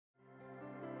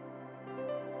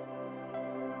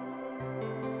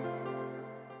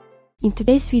In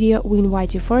today's video, we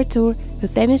invite you for a tour to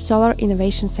Themis Solar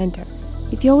Innovation Center.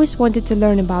 If you always wanted to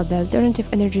learn about the alternative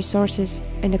energy sources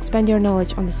and expand your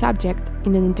knowledge on the subject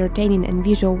in an entertaining and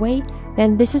visual way,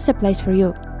 then this is a place for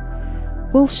you.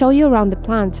 We'll show you around the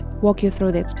plant, walk you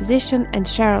through the exposition, and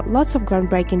share lots of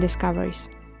groundbreaking discoveries.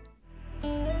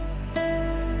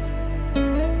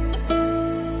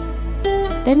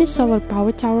 Themis Solar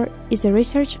Power Tower is a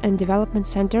research and development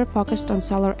center focused on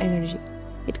solar energy.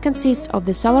 It consists of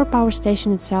the solar power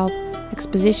station itself,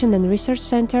 exposition and research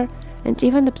center, and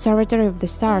even observatory of the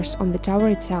stars on the tower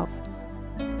itself.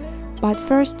 But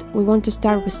first, we want to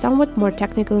start with somewhat more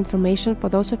technical information for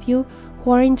those of you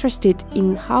who are interested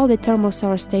in how the thermal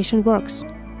solar station works.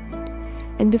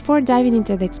 And before diving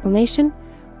into the explanation,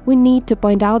 we need to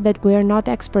point out that we are not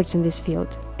experts in this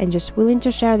field and just willing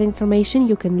to share the information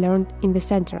you can learn in the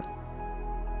center.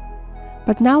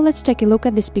 But now let's take a look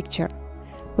at this picture,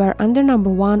 where under number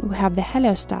 1 we have the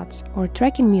heliostats, or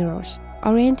tracking mirrors,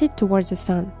 oriented towards the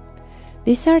Sun.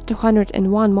 These are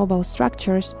 201 mobile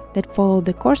structures that follow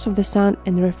the course of the Sun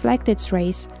and reflect its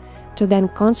rays, to then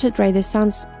concentrate the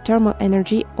Sun's thermal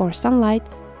energy or sunlight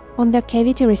on the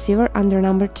cavity receiver under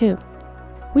number 2,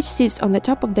 which sits on the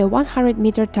top of the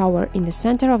 100-meter tower in the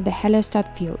center of the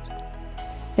heliostat field.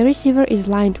 The receiver is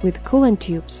lined with coolant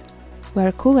tubes,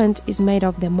 where coolant is made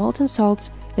of the molten salts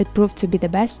that prove to be the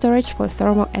best storage for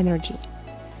thermal energy.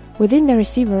 Within the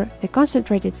receiver, the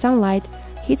concentrated sunlight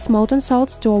heats molten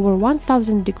salts to over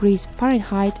 1000 degrees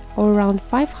Fahrenheit or around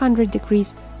 500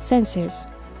 degrees Celsius.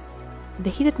 The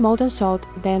heated molten salt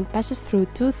then passes through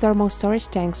 2 thermal storage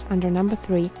tanks under number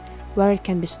 3, where it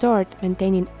can be stored,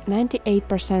 maintaining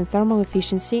 98% thermal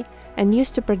efficiency and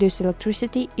used to produce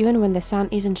electricity even when the sun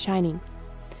isn't shining.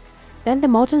 Then the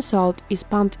molten salt is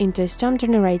pumped into a steam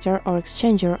generator or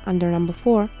exchanger under number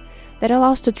 4 that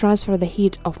allows to transfer the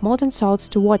heat of molten salts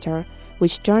to water,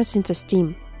 which turns into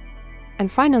steam.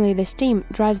 And finally, the steam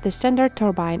drives the standard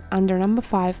turbine under number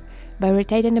 5 by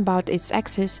rotating about its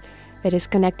axis that is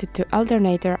connected to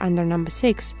alternator under number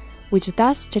 6, which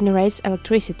thus generates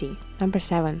electricity, number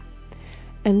 7.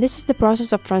 And this is the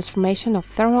process of transformation of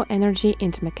thermal energy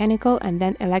into mechanical and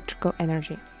then electrical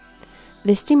energy.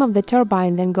 The steam of the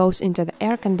turbine then goes into the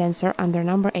air condenser under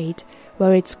number 8,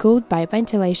 where it's cooled by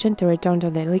ventilation to return to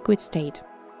the liquid state.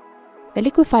 The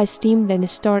liquefied steam then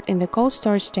is stored in the cold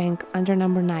storage tank under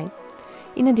number 9.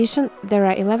 In addition, there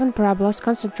are 11 parabolas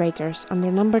concentrators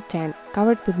under number 10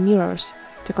 covered with mirrors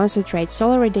to concentrate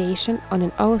solar radiation on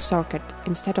an oil circuit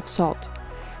instead of salt,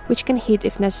 which can heat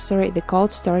if necessary the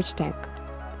cold storage tank.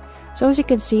 So as you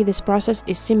can see, this process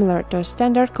is similar to a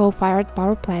standard coal-fired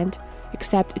power plant,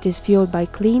 except it is fueled by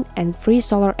clean and free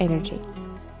solar energy.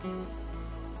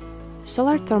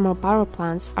 Solar thermal power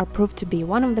plants are proved to be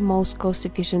one of the most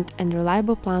cost-efficient and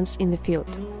reliable plants in the field.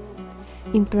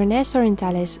 In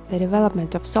Pyrenees-Orientales, the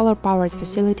development of solar-powered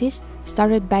facilities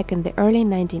started back in the early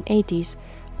 1980s,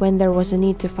 when there was a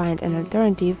need to find an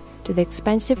alternative to the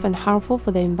expensive and harmful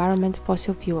for the environment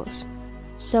fossil fuels.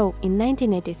 So, in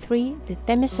 1983, the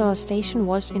Themis Solar Station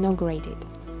was inaugurated.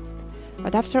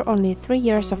 But after only 3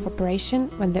 years of operation,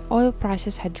 when the oil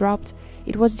prices had dropped,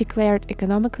 it was declared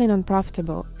economically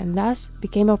non-profitable and thus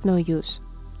became of no use.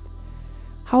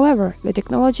 However, the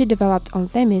technology developed on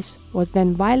Themis was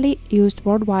then widely used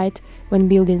worldwide when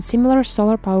building similar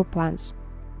solar power plants.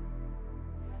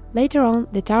 Later on,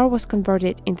 the tower was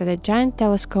converted into the giant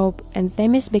telescope and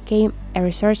Themis became a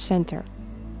research center.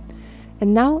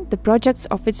 And now, the project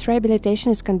of its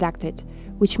rehabilitation is conducted,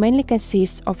 which mainly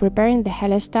consists of repairing the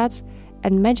heliostats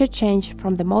and major change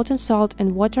from the molten salt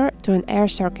and water to an air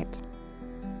circuit.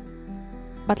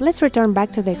 But let's return back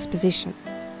to the exposition.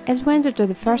 As we enter to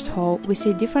the first hall, we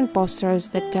see different posters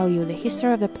that tell you the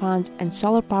history of the plant and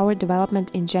solar power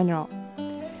development in general.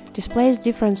 Displays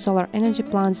different solar energy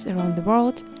plants around the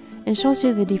world and shows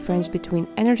you the difference between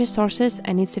energy sources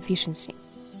and its efficiency.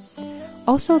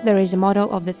 Also, there is a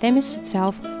model of the Themis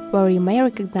itself, where you may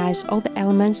recognize all the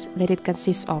elements that it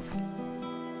consists of.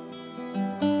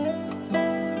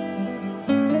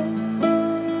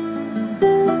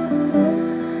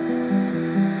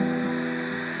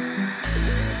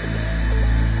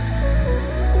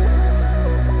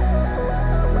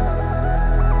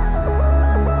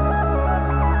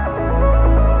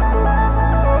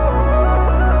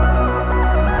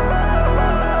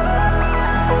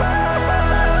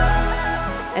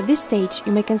 At this stage,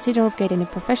 you may consider of getting a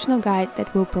professional guide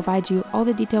that will provide you all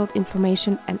the detailed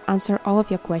information and answer all of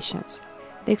your questions.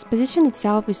 The exposition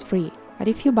itself is free, but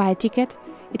if you buy a ticket,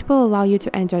 it will allow you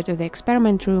to enter to the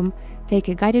experiment room, take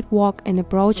a guided walk and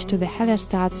approach to the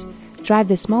heliostats, drive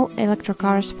the small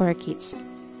electrocars for your kids.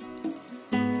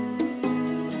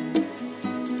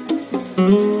 The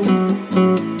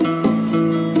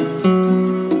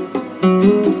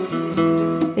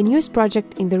newest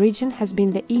project in the region has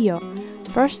been the EO,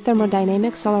 first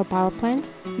thermodynamic solar power plant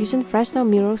using Fresnel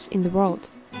mirrors in the world,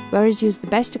 where is used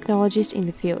the best technologies in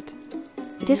the field.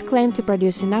 It is claimed to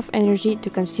produce enough energy to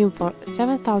consume for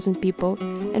 7,000 people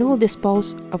and will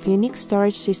dispose of a unique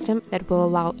storage system that will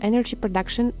allow energy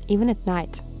production even at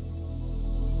night.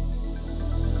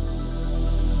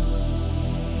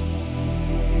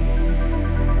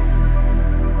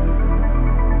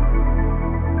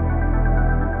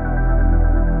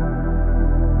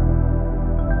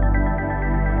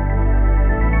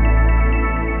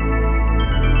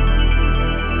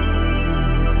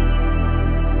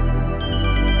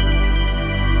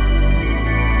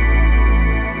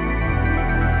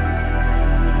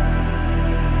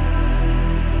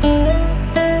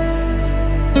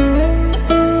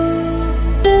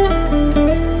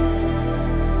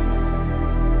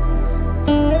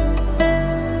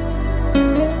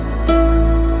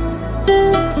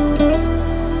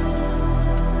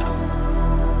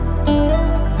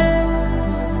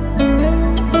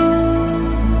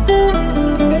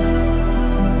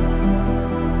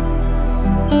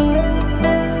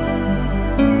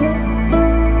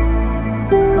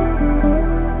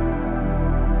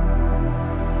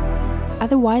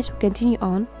 Otherwise, we continue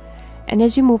on, and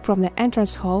as you move from the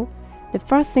entrance hall, the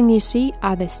first thing you see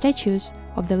are the statues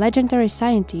of the legendary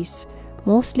scientists,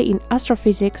 mostly in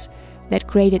astrophysics, that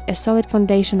created a solid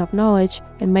foundation of knowledge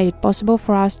and made it possible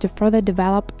for us to further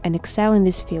develop and excel in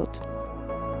this field.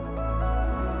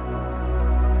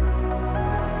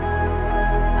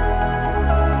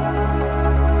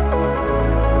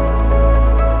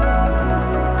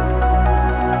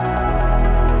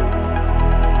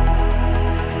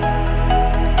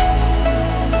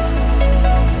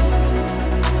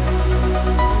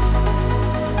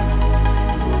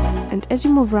 As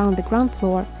you move around the ground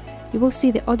floor, you will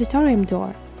see the auditorium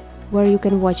door, where you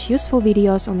can watch useful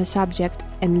videos on the subject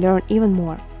and learn even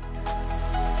more.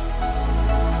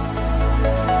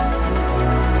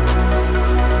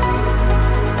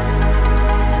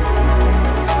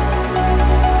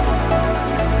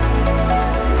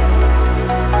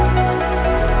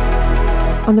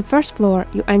 On the first floor,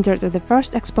 you enter the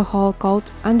first expo hall called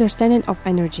Understanding of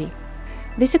Energy.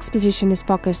 This exposition is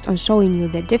focused on showing you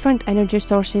the different energy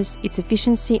sources, its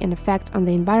efficiency and effect on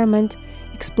the environment,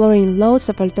 exploring loads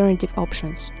of alternative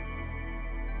options.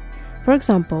 For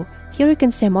example, here you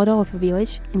can see a model of a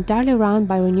village entirely run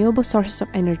by renewable sources of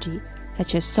energy,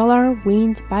 such as solar,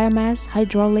 wind, biomass,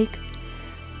 hydraulic.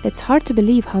 It's hard to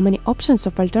believe how many options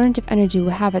of alternative energy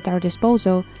we have at our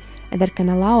disposal and that can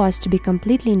allow us to be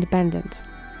completely independent.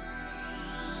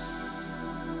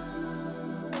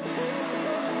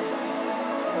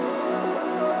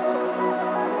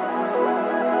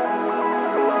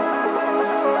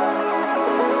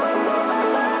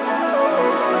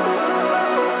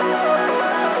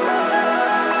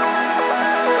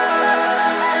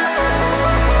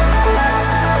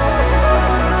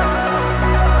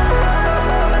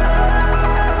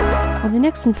 On the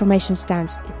next information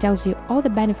stands, it tells you all the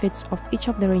benefits of each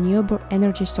of the renewable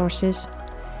energy sources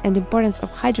and the importance of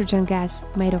hydrogen gas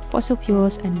made of fossil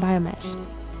fuels and biomass.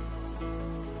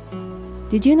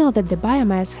 Did you know that the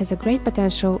biomass has a great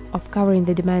potential of covering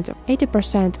the demand of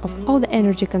 80% of all the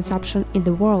energy consumption in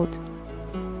the world?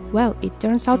 Well, it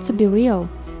turns out to be real,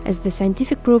 as the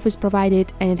scientific proof is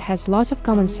provided and it has lots of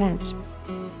common sense.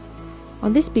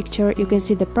 On this picture, you can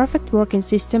see the perfect working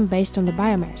system based on the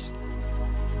biomass.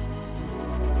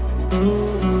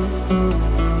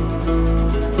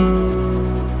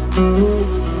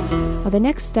 On the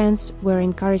next stands, we're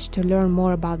encouraged to learn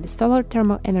more about the solar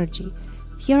thermal energy.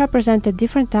 Here are presented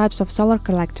different types of solar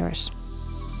collectors.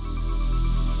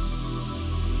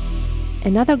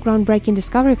 Another groundbreaking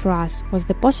discovery for us was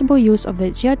the possible use of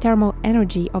the geothermal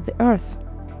energy of the Earth.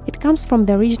 It comes from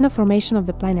the original formation of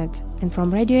the planet and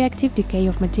from radioactive decay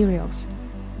of materials.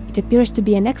 It appears to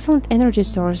be an excellent energy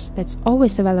source that's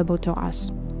always available to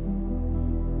us.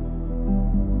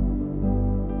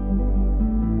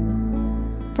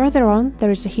 Further on,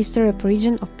 there is a history of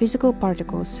origin of physical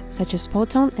particles, such as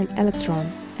photon and electron,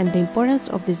 and the importance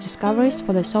of these discoveries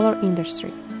for the solar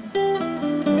industry.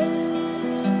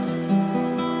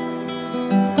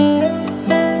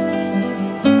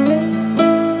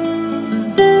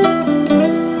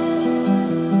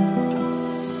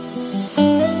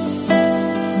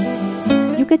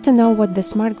 You get to know what the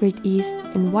smart grid is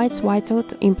and why it's vital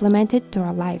to implement it to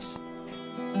our lives.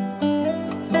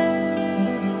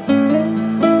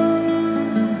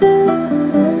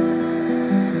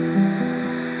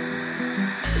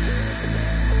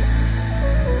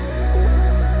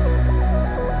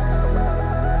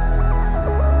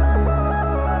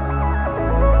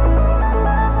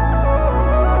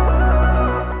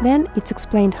 It's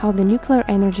explained how the nuclear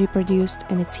energy produced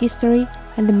and its history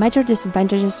and the major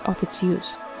disadvantages of its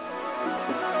use.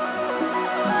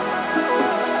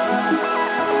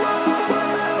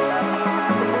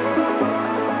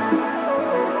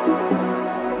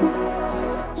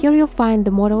 Here you'll find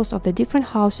the models of the different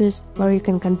houses where you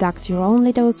can conduct your own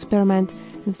little experiment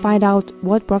and find out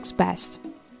what works best.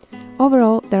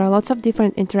 Overall, there are lots of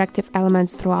different interactive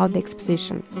elements throughout the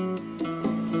exposition.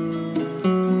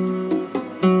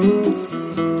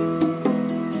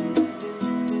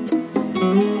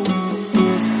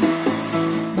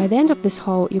 By the end of this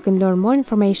hall, you can learn more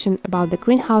information about the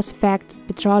greenhouse effect,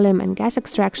 petroleum and gas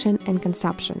extraction and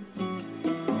consumption.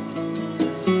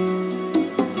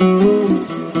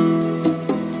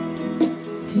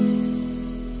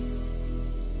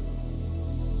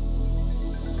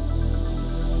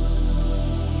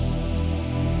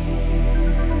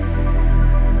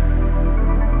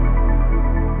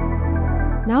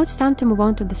 Now it's time to move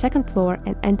on to the second floor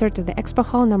and enter to the Expo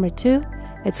Hall number 2,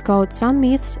 that's called Some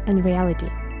Myths and Reality.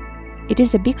 It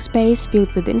is a big space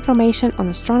filled with information on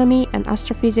astronomy and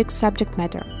astrophysics subject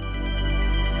matter.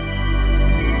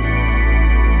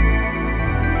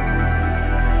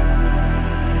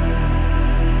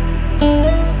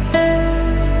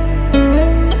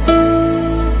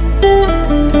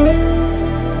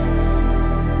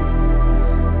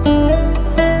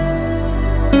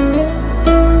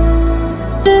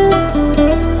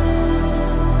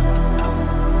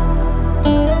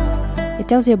 It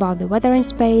tells you about the weather in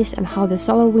space and how the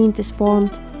solar wind is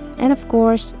formed, and of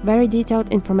course, very detailed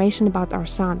information about our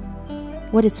Sun,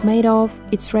 what it's made of,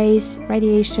 its rays,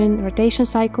 radiation, rotation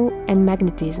cycle, and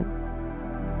magnetism.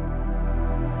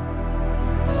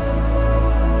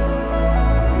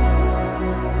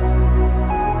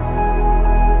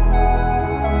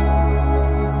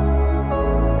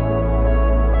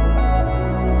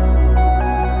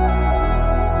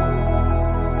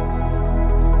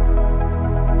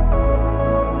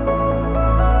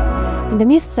 In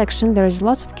the myth section there is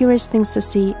lots of curious things to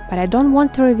see, but I don't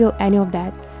want to reveal any of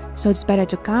that, so it's better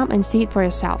to come and see it for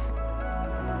yourself.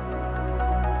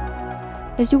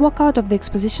 As you walk out of the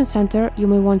exposition center, you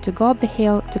may want to go up the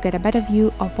hill to get a better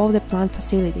view of all the plant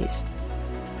facilities.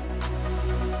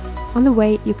 On the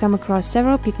way, you come across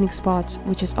several picnic spots,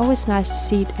 which is always nice to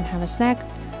sit and have a snack,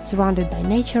 surrounded by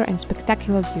nature and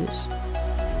spectacular views.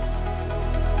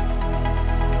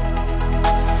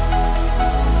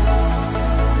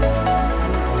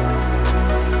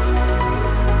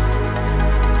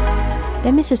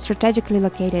 Themis is strategically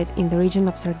located in the region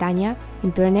of Sardinia,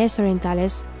 in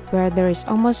Pyrenees-Orientales, where there is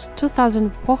almost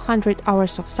 2,400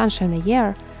 hours of sunshine a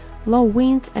year, low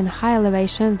wind and high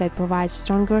elevation that provides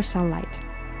stronger sunlight.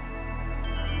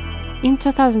 In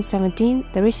 2017,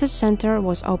 the research center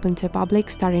was open to the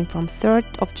public starting from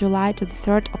 3rd of July to the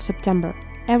 3rd of September,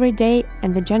 every day,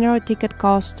 and the general ticket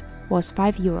cost was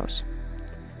 5 euros.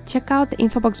 Check out the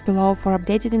info box below for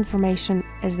updated information,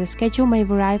 as the schedule may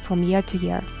vary from year to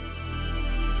year.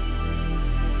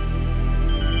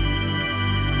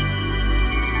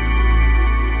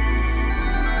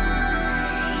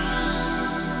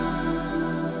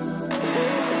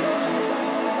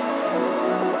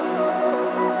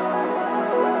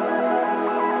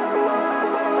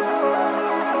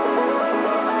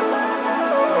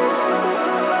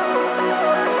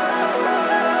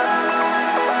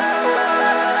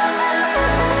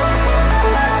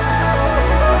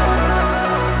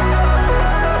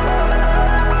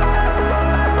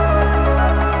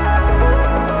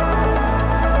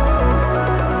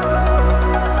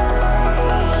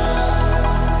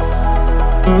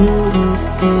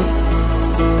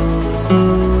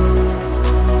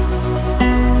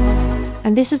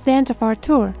 And this is the end of our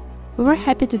tour. We were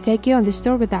happy to take you on this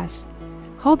tour with us.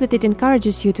 Hope that it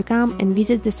encourages you to come and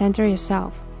visit the center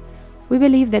yourself. We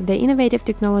believe that the innovative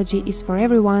technology is for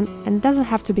everyone and doesn't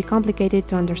have to be complicated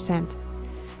to understand.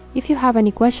 If you have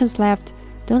any questions left,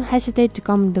 don't hesitate to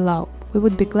comment below. We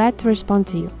would be glad to respond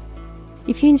to you.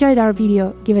 If you enjoyed our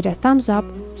video, give it a thumbs up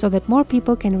so that more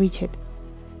people can reach it.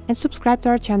 And subscribe to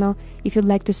our channel if you'd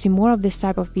like to see more of this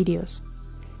type of videos.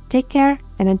 Take care,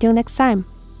 and until next time,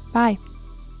 bye!